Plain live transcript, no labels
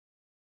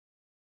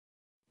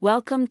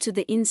Welcome to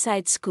the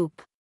Inside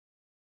Scoop.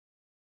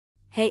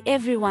 Hey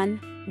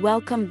everyone,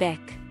 welcome back.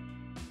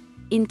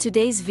 In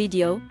today's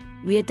video,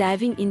 we are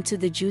diving into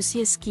the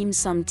juiciest Skeem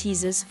Saam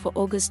teasers for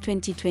August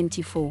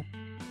 2024.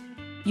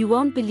 You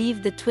won't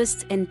believe the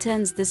twists and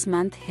turns this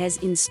month has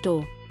in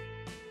store.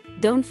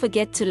 Don't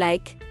forget to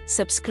like,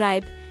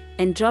 subscribe,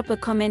 and drop a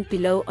comment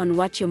below on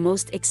what you're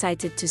most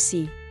excited to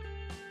see.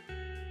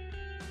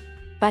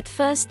 But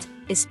first,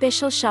 a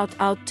special shout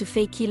out to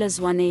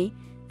Fakilas1A.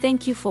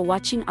 Thank you for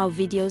watching our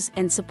videos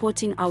and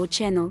supporting our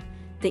channel,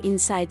 The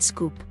Inside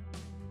Scoop.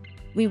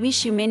 We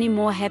wish you many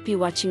more happy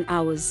watching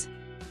hours.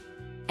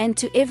 And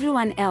to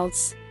everyone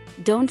else,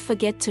 don't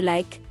forget to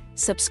like,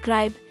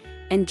 subscribe,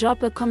 and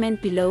drop a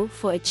comment below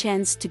for a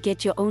chance to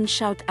get your own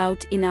shout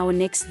out in our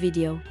next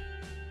video.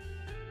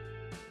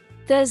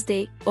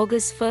 Thursday,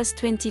 August 1st,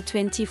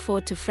 2024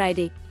 to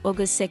Friday,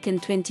 August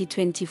 2nd,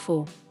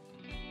 2024.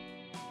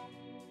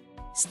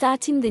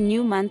 Starting the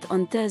new month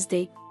on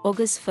Thursday,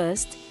 August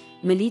 1st,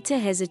 Melita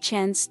has a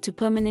chance to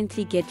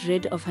permanently get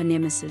rid of her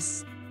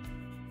nemesis.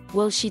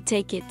 Will she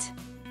take it?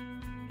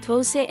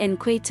 Those and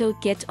Kwaito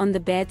get on the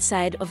bad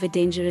side of a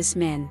dangerous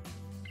man.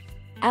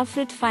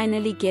 Alfred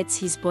finally gets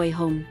his boy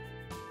home.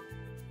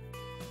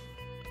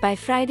 By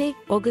Friday,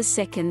 August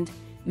 2nd,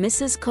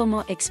 Mrs.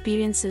 Como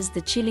experiences the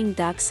chilling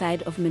dark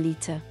side of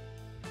Melita.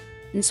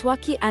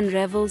 Nswaki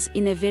unravels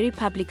in a very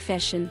public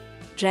fashion,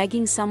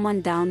 dragging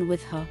someone down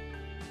with her.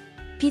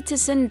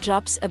 Peterson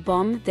drops a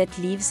bomb that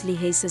leaves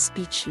Lihesa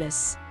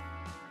speechless.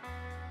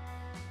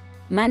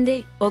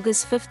 Monday,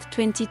 August 5th,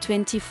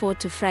 2024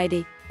 to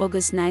Friday,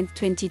 August 9th,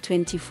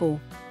 2024.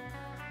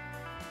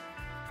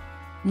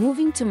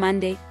 Moving to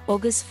Monday,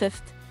 August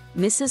 5th,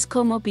 Mrs.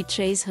 Como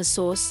betrays her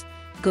source,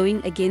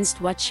 going against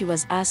what she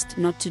was asked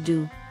not to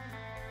do.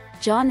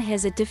 John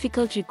has a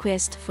difficult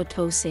request for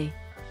Tose.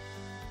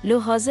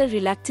 Lohoza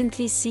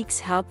reluctantly seeks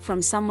help from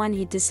someone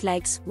he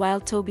dislikes while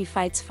Toby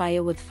fights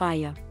fire with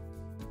fire.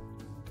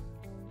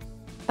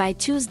 By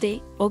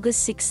Tuesday,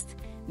 August 6th,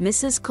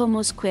 Mrs.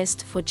 Como's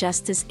quest for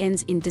justice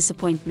ends in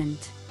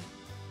disappointment.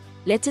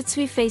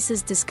 Letetsui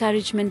faces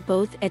discouragement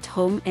both at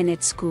home and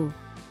at school.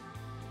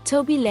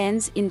 Toby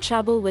lands in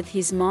trouble with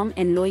his mom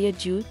and lawyer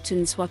due to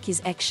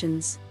Nswaki's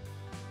actions.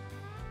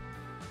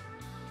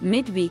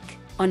 Midweek,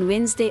 on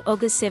Wednesday,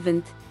 August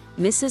 7th,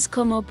 Mrs.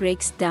 Como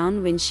breaks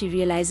down when she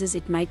realizes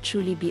it might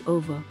truly be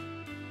over.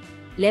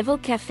 Level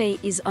Cafe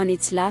is on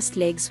its last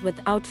legs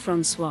without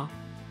Francois.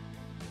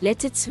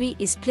 Letetsui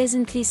is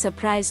pleasantly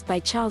surprised by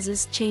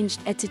Charles's changed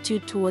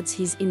attitude towards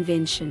his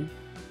invention.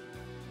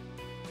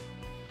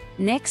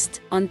 Next,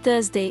 on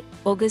Thursday,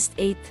 August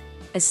 8th,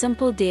 a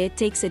simple dare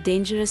takes a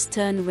dangerous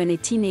turn when a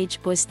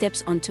teenage boy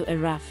steps onto a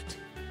raft.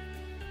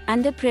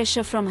 Under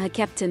pressure from her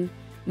captain,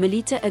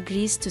 Melita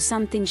agrees to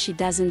something she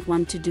doesn't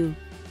want to do.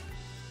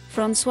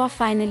 Francois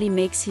finally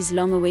makes his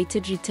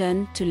long-awaited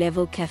return to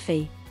Level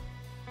Cafe.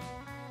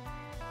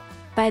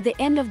 By the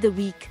end of the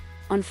week,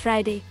 on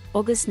Friday,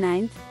 August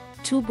 9th,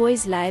 two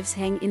boys' lives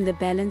hang in the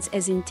balance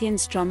as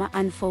intense drama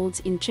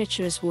unfolds in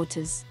treacherous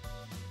waters.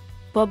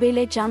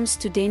 Bobele jumps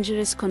to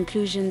dangerous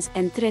conclusions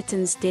and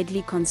threatens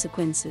deadly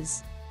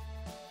consequences.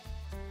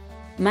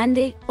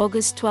 Monday,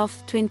 August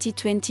 12,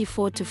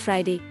 2024 to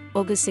Friday,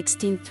 August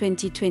 16,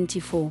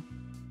 2024.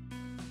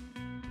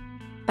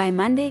 By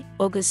Monday,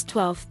 August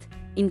 12th,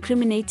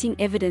 incriminating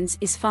evidence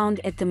is found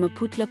at the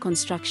Maputla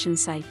construction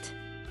site.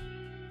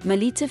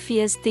 Melita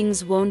fears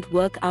things won't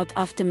work out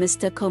after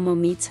Mr. Como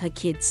meets her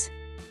kids.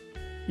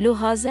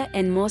 Lohoza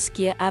and Morse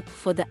gear up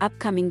for the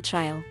upcoming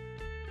trial.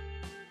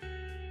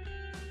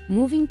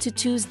 Moving to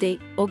Tuesday,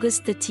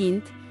 August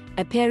 13th,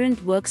 a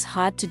parent works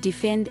hard to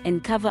defend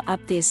and cover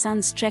up their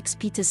son's tracks.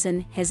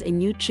 Peterson has a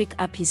new trick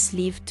up his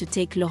sleeve to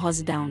take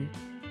Lohoza down.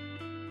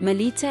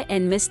 Melita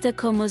and Mr.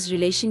 Como's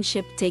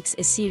relationship takes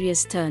a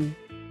serious turn.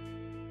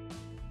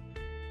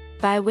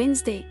 By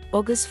Wednesday,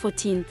 August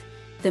 14th,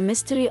 the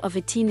mystery of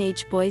a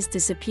teenage boy's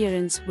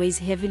disappearance weighs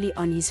heavily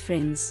on his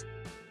friends.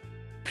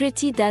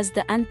 Pretty does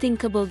the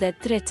unthinkable that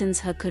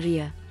threatens her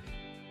career.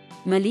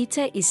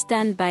 Melita is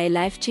stunned by a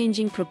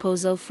life-changing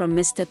proposal from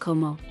Mr.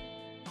 Como.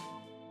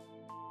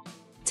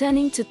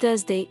 Turning to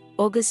Thursday,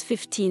 August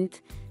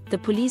 15th, the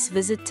police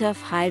visit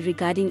Turf High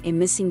regarding a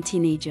missing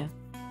teenager.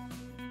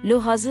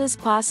 Lohoza's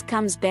past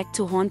comes back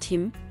to haunt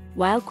him,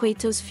 while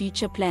Kwaito's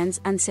future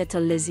plans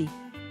unsettle Lizzie.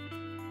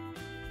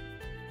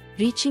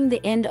 Reaching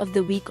the end of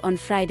the week on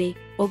Friday,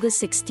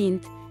 August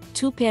 16th,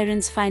 two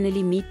parents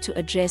finally meet to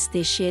address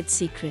their shared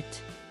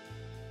secret.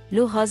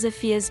 Lohoza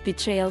fears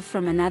betrayal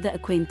from another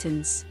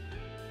acquaintance.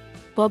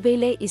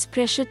 Bobele is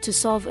pressured to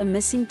solve a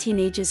missing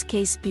teenager's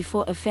case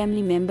before a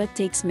family member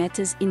takes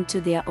matters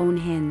into their own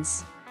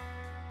hands.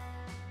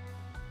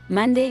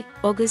 Monday,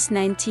 August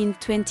 19,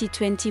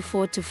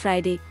 2024 to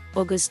Friday,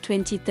 August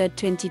 23,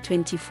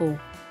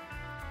 2024.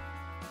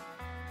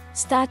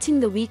 Starting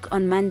the week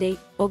on Monday,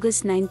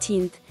 August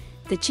 19th,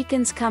 the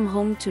chickens come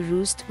home to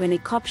roost when a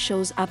cop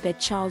shows up at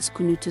Charles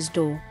Kunutu's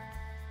door.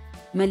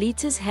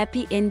 Melita's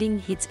happy ending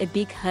hits a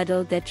big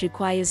hurdle that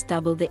requires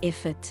double the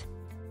effort.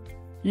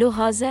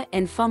 Lukhoza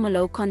and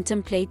Fomolo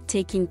contemplate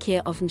taking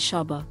care of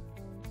Nshoba.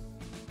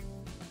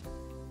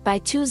 By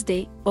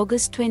Tuesday,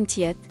 August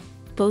 20th,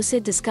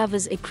 Bose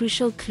discovers a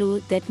crucial clue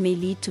that may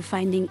lead to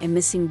finding a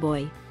missing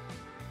boy.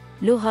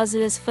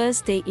 Lukhoza's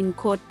first day in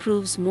court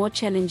proves more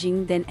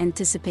challenging than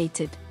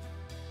anticipated.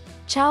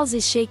 Charles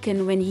is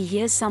shaken when he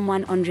hears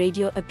someone on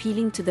radio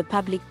appealing to the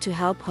public to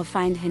help her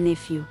find her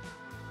nephew.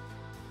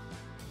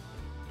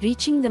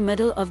 Reaching the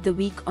middle of the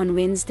week on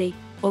Wednesday,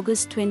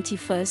 August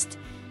 21st,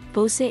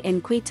 Bose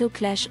and Kwaito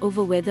clash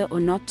over whether or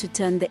not to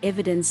turn the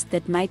evidence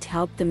that might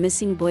help the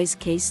missing boy's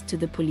case to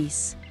the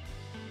police.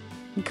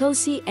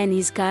 Nkosi and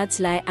his guards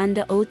lie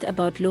under oath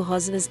about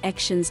Lukhoza's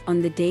actions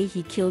on the day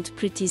he killed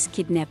Pretty's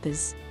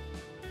kidnappers.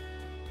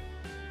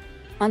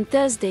 On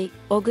Thursday,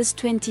 August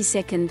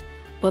 22nd,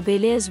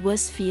 Bobele's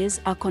worst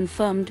fears are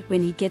confirmed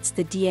when he gets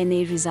the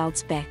DNA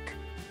results back.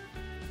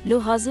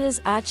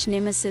 Lukhoza's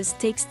arch-nemesis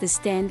takes the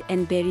stand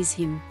and buries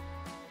him.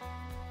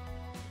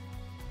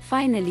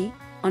 Finally,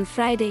 on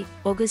Friday,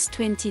 August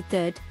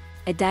 23rd,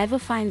 a diver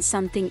finds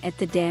something at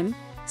the dam,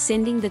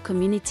 sending the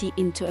community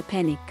into a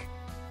panic.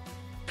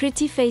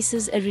 Pretty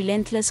faces a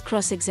relentless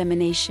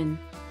cross-examination.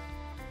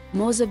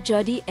 Mozab,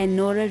 Jody and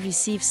Nora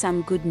receive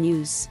some good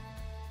news.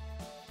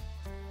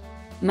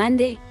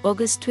 Monday,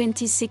 August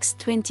 26,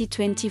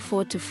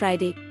 2024 to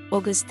Friday,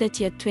 August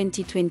 30,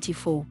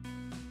 2024.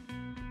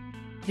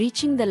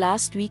 Reaching the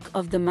last week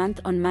of the month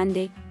on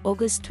Monday,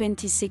 August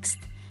 26th,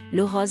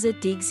 Lukhoza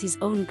digs his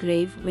own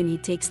grave when he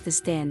takes the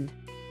stand.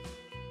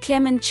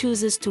 Clement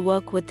chooses to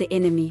work with the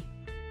enemy.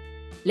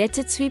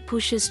 Letetsui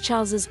pushes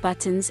Charles's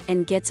buttons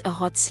and gets a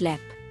hot slap.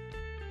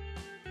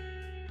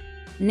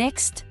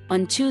 Next,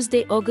 on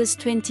Tuesday, August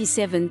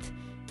 27th,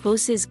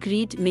 Bose's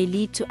greed may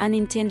lead to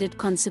unintended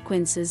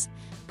consequences,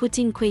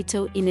 putting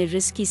Kwaito in a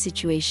risky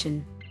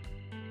situation.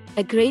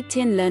 A grade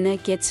 10 learner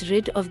gets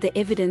rid of the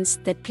evidence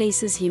that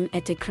places him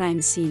at a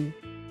crime scene.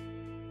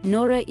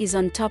 Nora is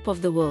on top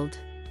of the world.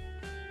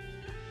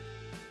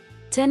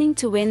 Turning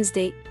to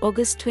Wednesday,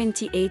 August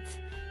 28th,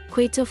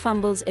 Kwaito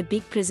fumbles a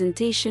big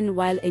presentation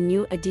while a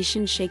new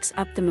addition shakes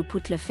up the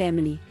Maputla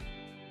family.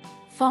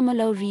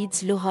 Fomolo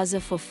reads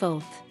Lukhoza for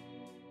filth.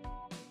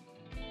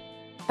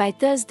 By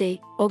Thursday,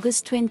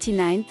 August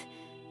 29th,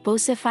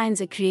 Bose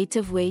finds a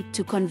creative way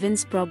to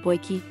convince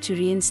Boboiki to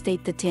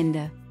reinstate the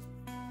tender.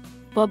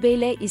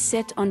 Bobele is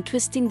set on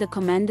twisting the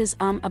commander's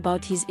arm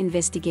about his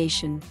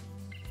investigation.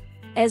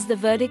 As the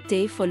verdict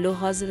day for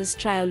Lukhoza's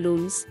trial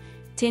looms,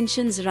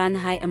 tensions run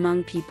high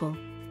among people.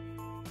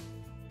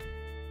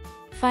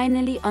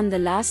 Finally, on the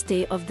last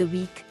day of the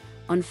week,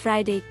 on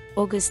Friday,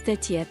 August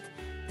 30th,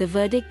 the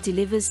verdict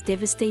delivers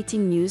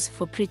devastating news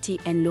for Pretty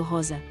and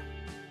Lukhoza.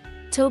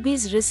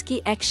 Toby's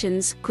risky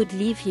actions could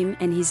leave him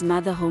and his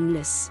mother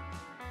homeless.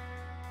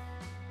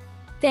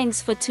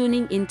 Thanks for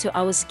tuning in to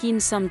our Skeem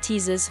Saam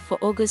Teasers for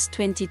August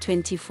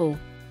 2024.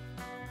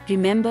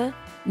 Remember,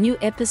 new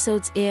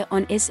episodes air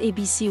on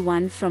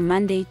SABC1 from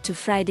Monday to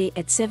Friday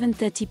at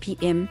 7:30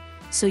 p.m,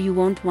 so you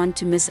won't want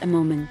to miss a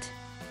moment.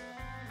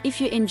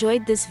 If you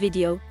enjoyed this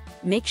video,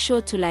 make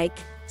sure to like,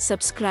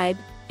 subscribe,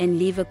 and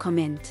leave a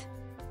comment.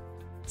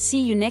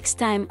 See you next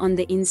time on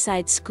the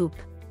Inside Scoop.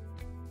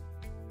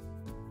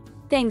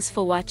 Thanks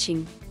for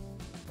watching.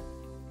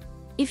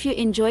 If you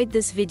enjoyed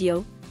this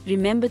video,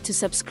 remember to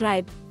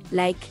subscribe,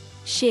 like,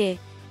 share,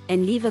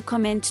 and leave a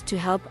comment to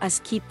help us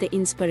keep the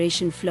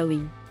inspiration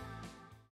flowing.